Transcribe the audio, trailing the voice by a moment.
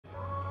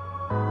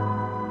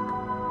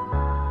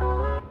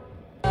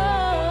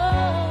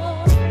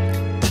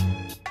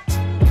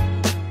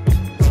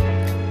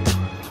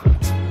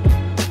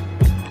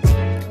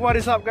What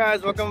is up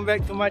guys, welcome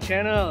back to my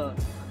channel.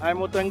 I'm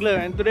Moto Angler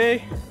and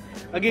today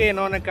again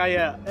on a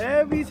kayak.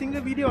 Every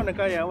single video on a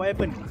kayak. What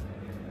happened?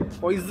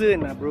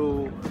 Poison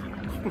bro.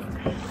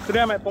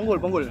 Today I'm at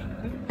Punggol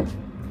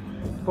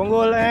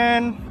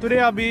and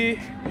today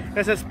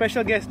there's a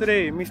special guest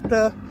today,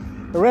 Mr.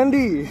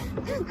 Randy.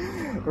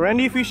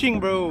 Randy Fishing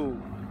bro.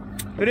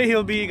 Today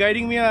he'll be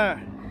guiding me.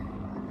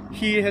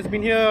 He has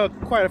been here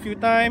quite a few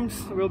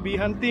times. We'll be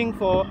hunting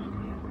for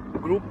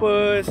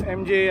groupers,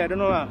 MJ, I don't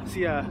know lah.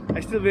 See I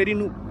still very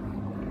noob.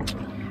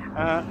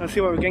 Let's see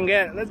what we can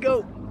get. Let's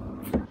go.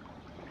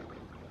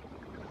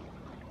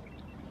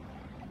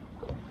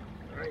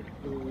 Alright,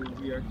 so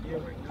we are here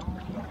right now.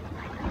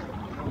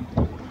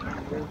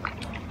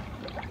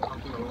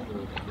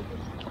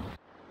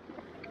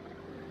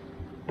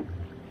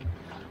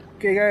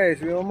 Okay guys,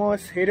 we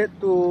almost headed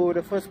to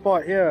the first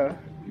spot here.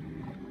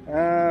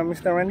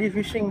 Mr. Randy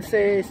Fishing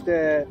says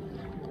that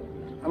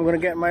I'm gonna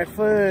get my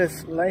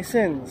first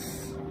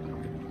license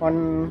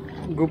on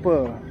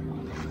grouper.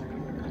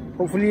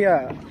 Hopefully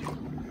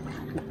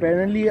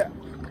apparently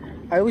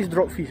I always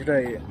drop fish,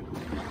 right?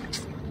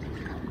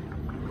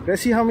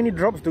 Let's see how many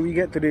drops do we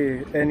get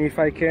today and if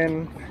I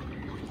can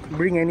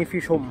bring any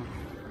fish home.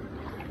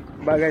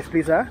 But guys,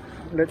 please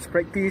let's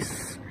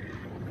practice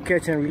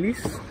catch and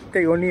release.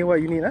 Take only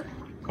what you need.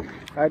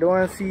 I don't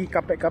want to see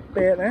carpet.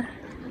 Don't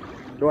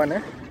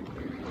want.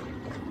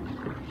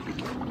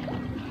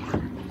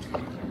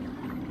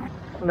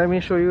 Let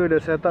me show you the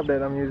setup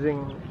that I'm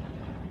using.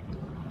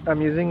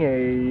 I'm using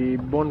a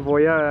Bon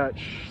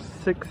Voyage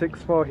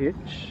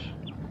 664H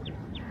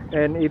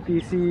and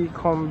ATC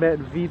Combat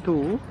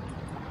V2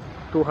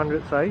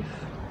 200 size,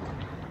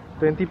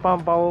 20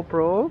 pound Power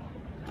Pro,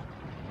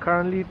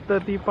 currently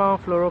 30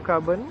 pound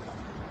fluorocarbon,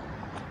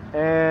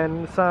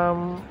 and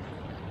some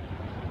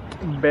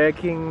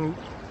backing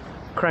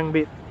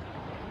crankbait.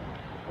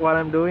 What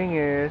I'm doing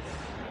is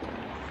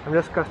I'm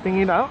just casting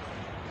it out.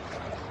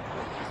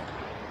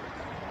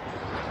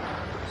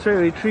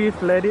 Straight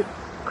retrieve, let it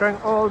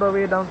crank all the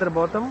way down to the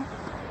bottom.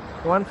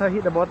 Once I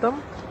hit the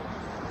bottom,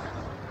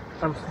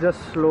 I'm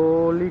just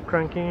slowly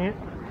cranking it,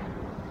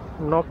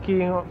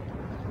 knocking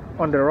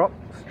on the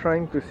rocks,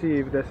 trying to see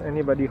if there's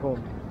anybody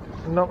home.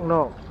 Knock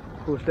knock,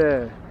 who's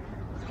there?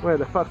 Where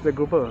the fuck's the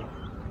grouper?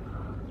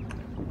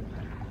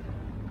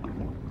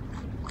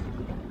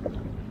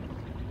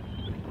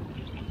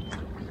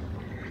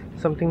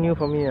 Something new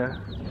for me.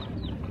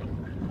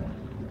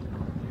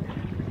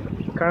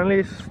 Currently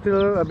it's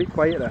still a bit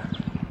quiet.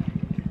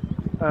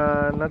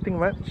 Nothing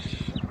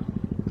much.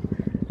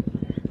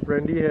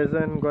 Randy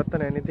hasn't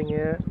gotten anything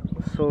yet,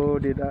 so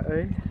did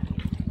I.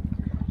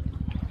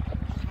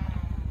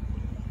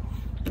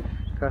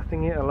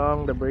 Casting it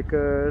along the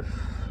breakers.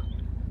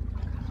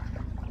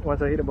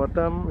 Once I hit the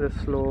bottom,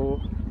 just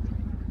slow.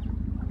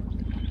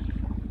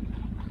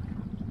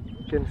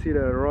 You can see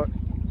the rod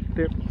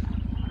tip.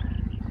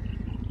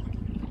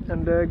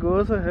 And there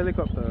goes a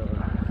helicopter.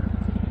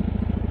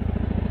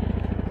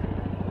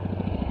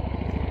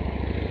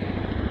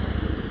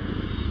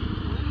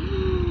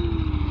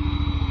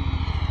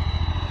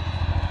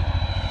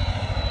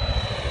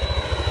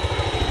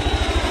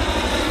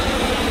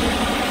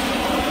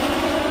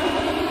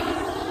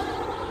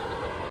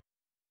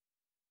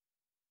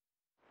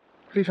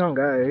 Fish on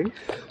guys.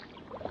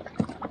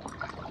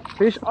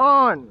 Fish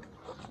on.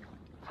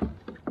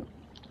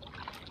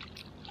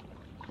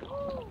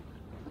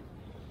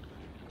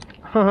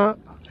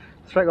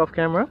 Strike off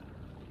camera.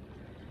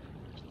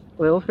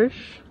 Little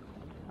fish.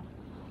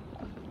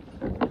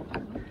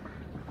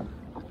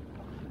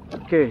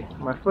 Okay,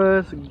 my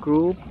first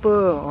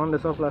grouper on the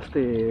soft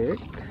plastic.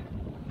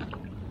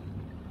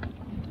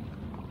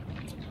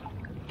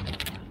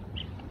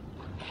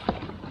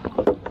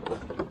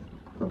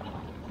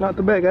 Not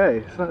too bad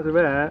guys, not too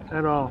bad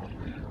at all.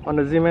 On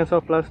the Zman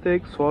soft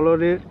plastic,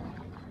 swallowed it.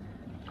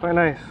 Quite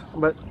nice,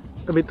 but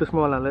a bit too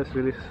small. Let's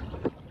release.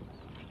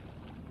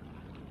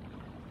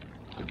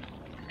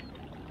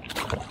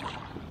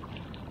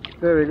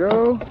 There we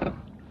go.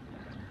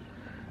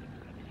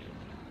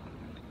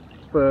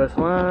 First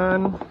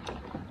one.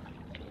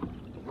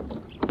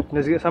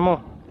 Let's get some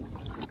more.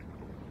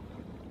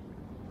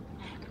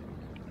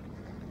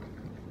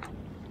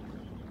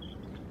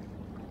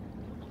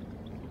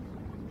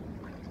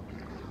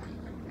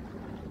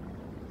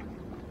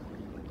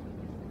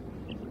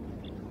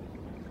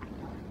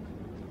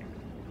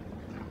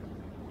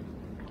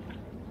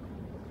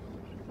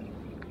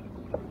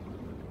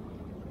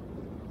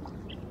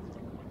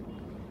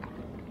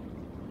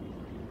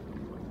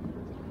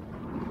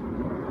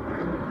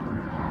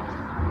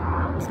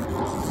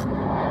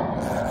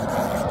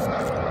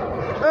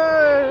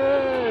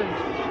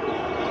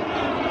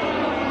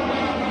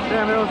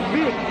 Damn, it was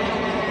big.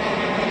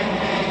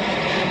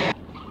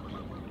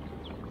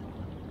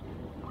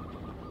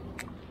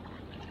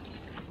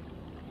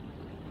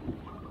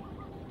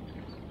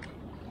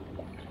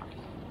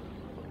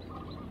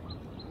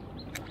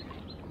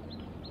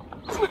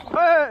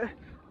 Hey!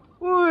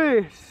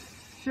 Ui!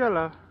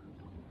 Sialah.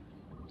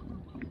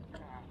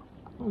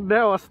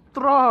 That was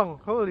strong.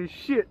 Holy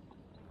shit.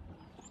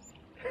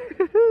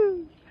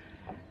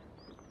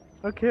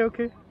 Okay,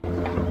 okay.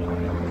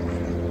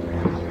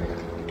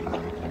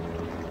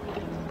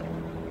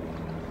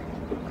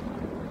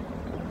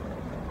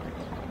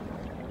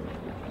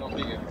 Not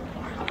big.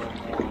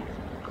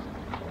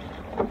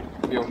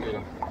 Be okay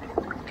lah.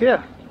 Okay,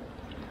 yeah.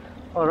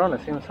 All around the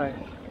same size.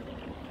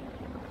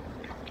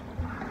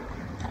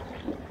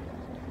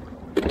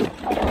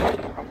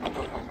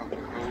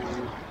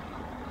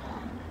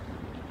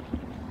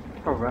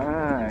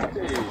 Alright.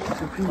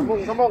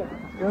 Sambung, sambung.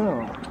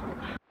 Yeah.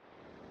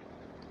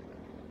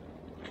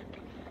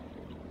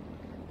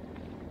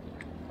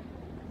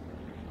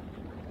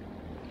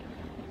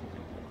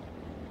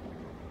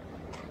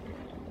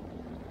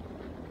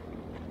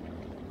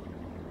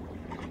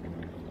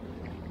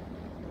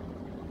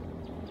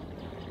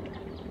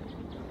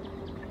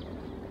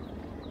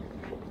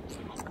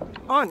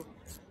 On.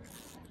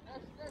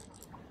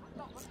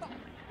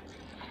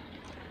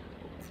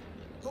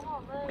 Come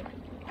on, man.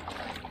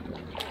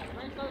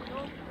 Nice size,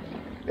 bro.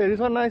 Hey, this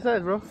one nice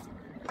size, bro.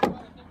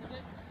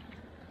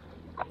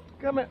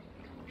 Come on.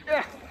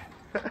 Yeah.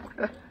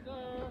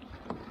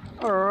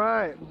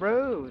 Alright,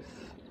 bros.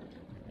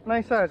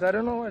 Nice size. I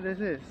don't know what this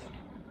is.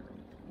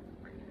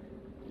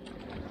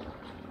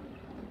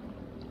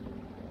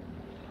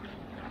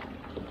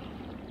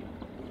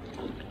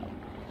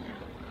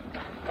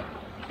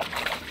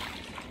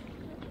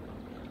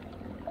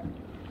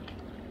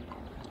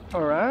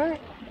 Alright.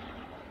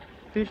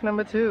 Fish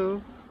number 2.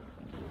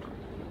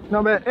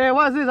 Not bad. Hey,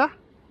 what's this, huh?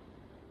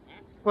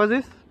 What's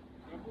this?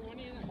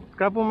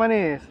 Kerapu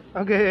manis.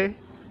 Okay.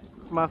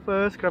 My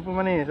first kerapu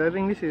manis. I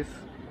think this is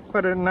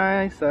quite a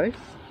nice size.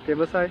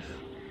 Table size.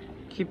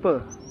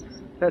 Keeper.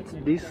 That's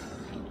this.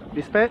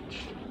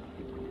 Dispatch.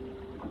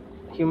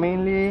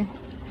 Humanely.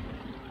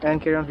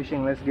 And carry on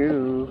fishing. Let's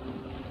go.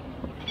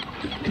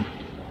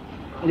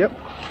 Yep.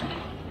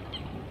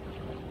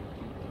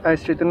 I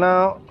straighten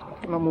out.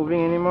 Not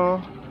moving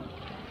anymore.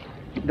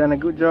 Done a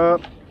good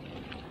job.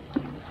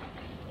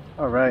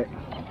 Alright,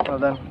 well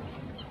done.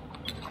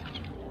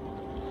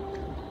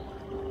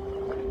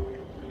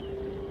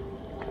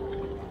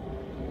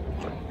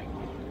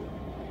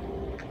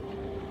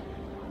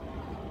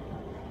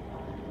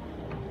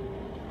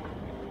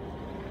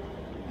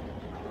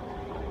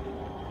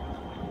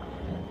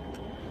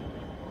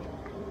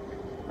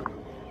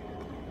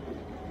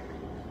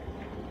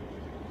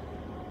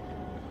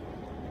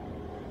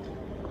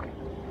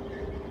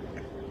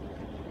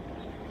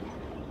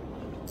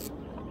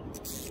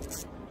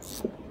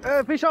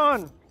 Hey, fish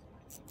on!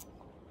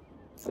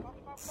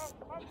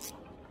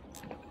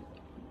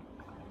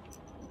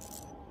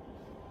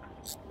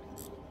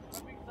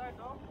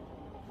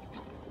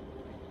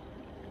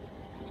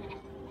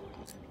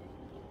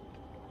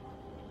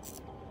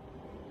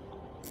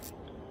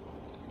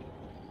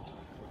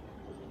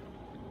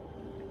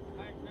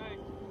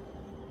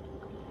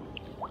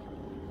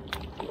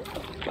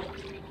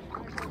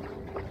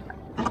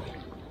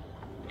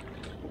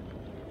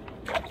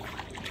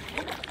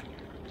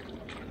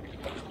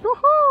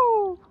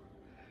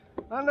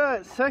 On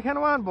the second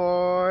one,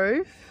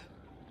 boys.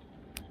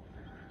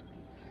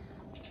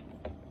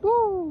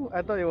 Woo!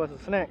 I thought it was a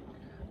snack.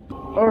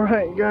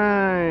 Alright,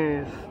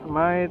 guys.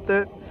 My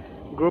third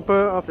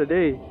grouper of the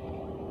day.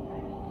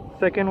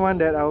 Second one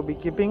that I'll be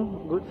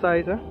keeping. Good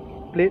size,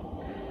 plate.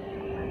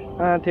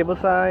 Table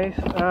size.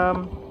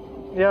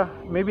 Yeah,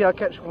 maybe I'll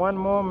catch one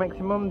more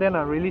maximum. Then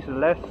I'll release the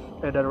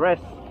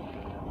rest.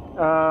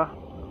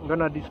 I'm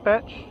gonna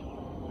dispatch.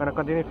 Gonna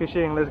continue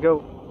fishing. Let's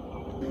go.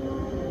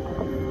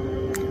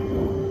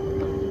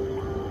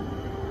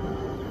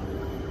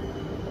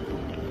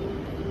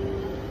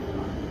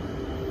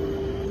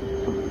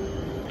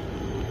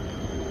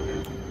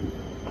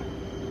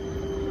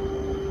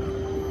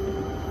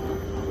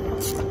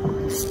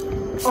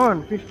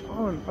 On, fish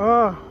on.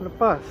 Oh,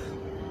 lepas.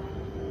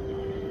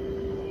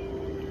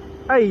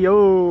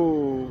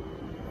 Ayo.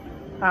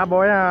 Ah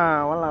boy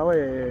ah, walau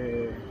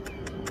weh.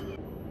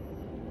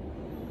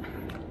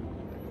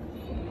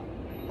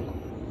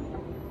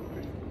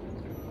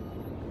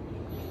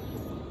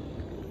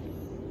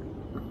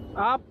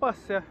 Apa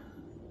sih?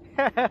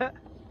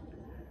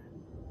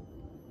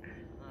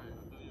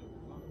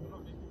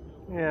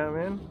 Yeah,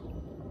 man.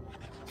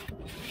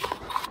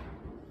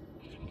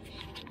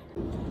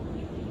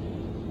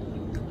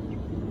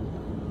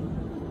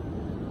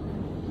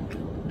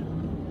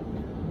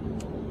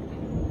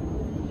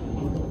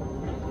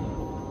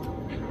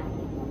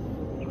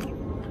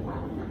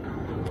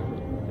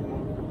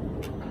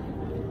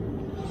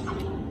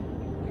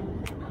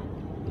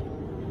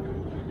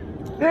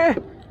 Eh,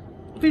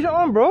 fish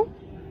on, bro.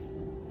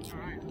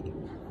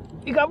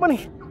 Ikan apa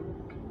ni?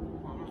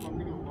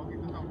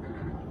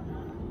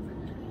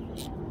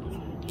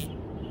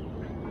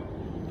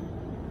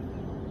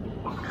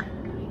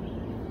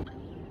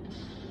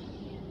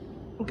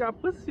 Ikan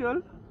apa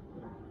sial?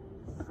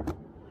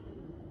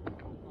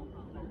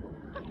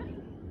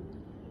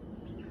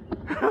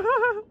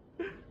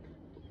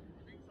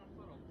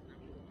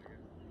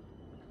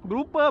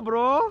 Grouper,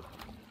 bro.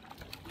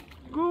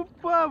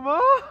 Grouper,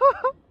 bro.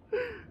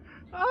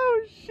 Oh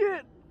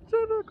shit.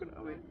 Macam aku nak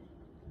ambil?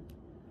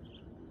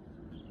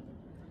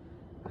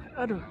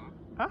 Aduh.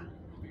 Hah?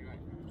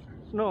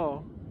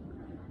 No.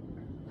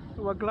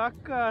 Wah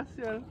kelakar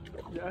sial.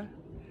 Sekejap.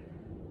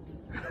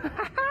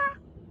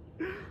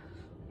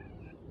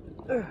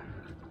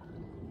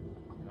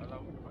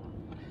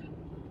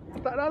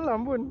 Tak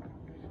dalam pun.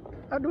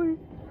 Aduh.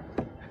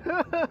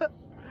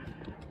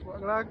 Buat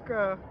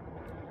kelakar.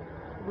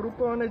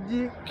 Berupa warna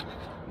jig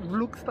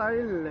Vlog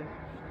style.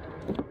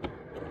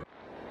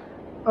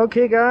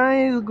 Okay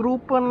guys,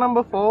 grouper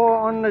number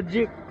 4 on the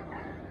jig.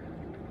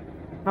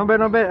 Not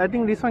bad, not bad. I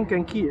think this one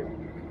can keep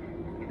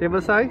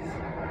table size.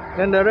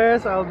 Then the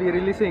rest I'll be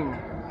releasing.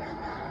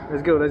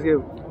 Let's go, let's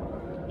go.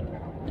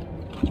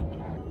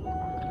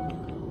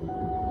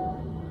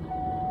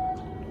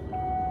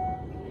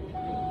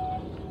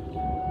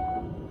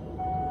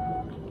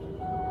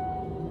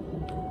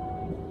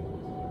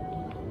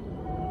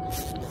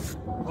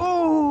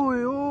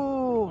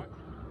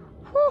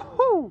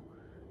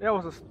 That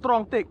was a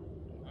strong take.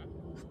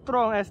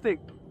 Strong ass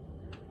take.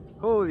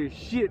 Holy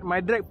shit,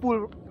 my drag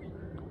pull.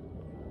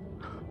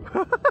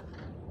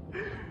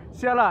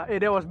 Sial lah.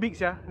 That was big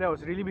sia. That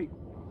was really big.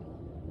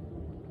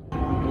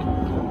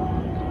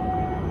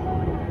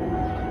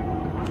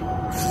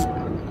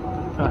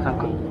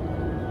 Sangkut.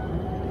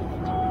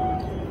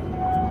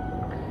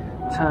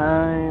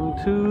 Time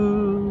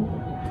to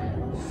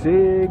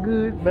say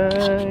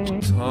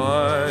goodbye.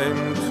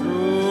 Time to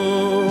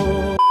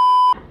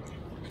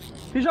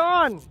fish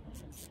on!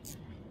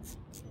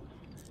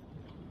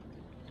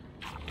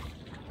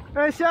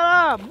 Hey, shut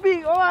up!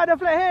 Big! Oh, the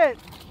flathead!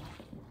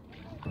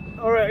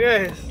 Alright,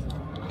 guys.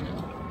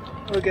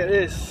 Look at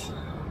this.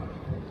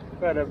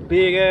 Got a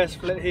big ass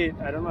flathead.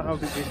 I don't know how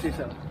big this is.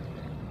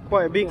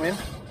 Quite big, man.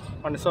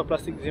 On the soft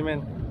plastic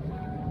Zman.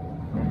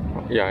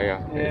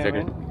 Yeah,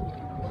 exactly. Man.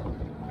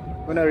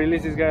 Gonna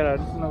release this guy, I'm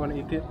not gonna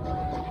eat it.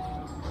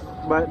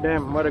 But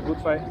damn, what a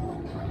good fight.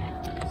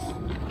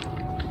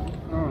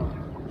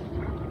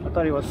 I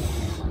thought it was.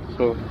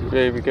 So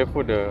yeah, be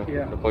careful the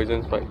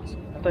poison spikes.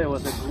 I thought it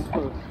was a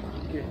grouper.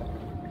 Okay,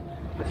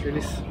 let's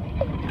release.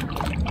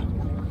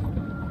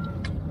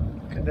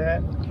 Look at that.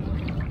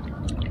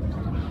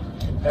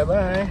 Bye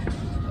bye.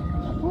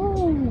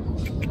 Woo.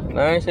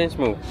 Nice and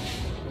smooth.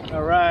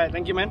 Alright,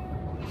 thank you, man.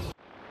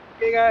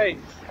 Okay, guys.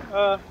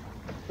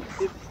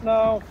 It's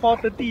now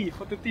 4:30.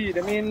 4:30.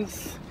 That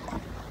means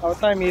our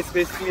time is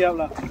basically up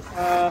lah.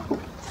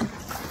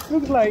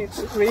 Looks like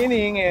it's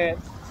raining at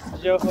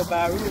Johor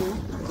Bahru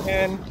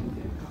and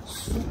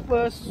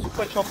super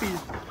choppy,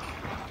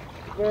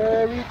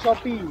 very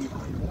choppy.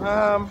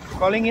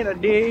 Calling it a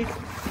day.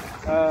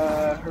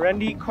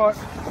 Randy caught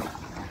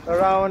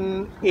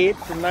around 8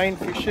 to 9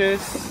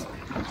 fishes.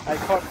 I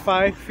caught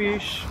 5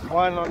 fish,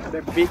 one on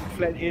the big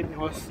flathead. It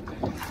was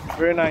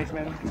very nice,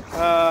 man.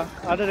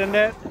 Other than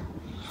that,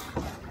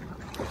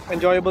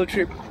 enjoyable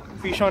trip.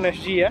 Fish on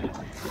SG, yeah.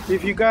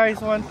 If you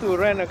guys want to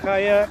rent a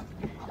kayak,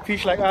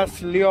 fish like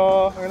us,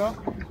 lure, you know,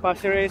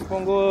 Pasir Ris,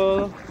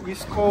 Punggol,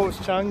 East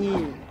Coast,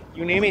 Changi,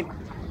 you name it.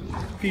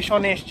 Fish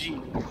on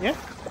SG, yeah.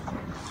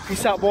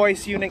 Peace out,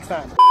 boys. See you next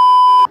time.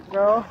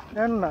 Kau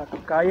kan nak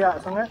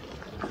kayak sangat.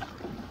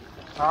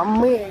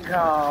 Ambil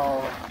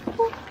kau.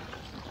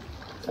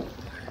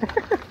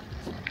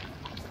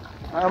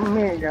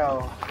 Ambil kau.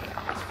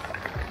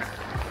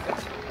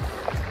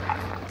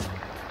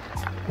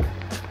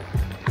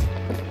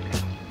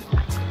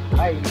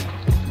 Hai.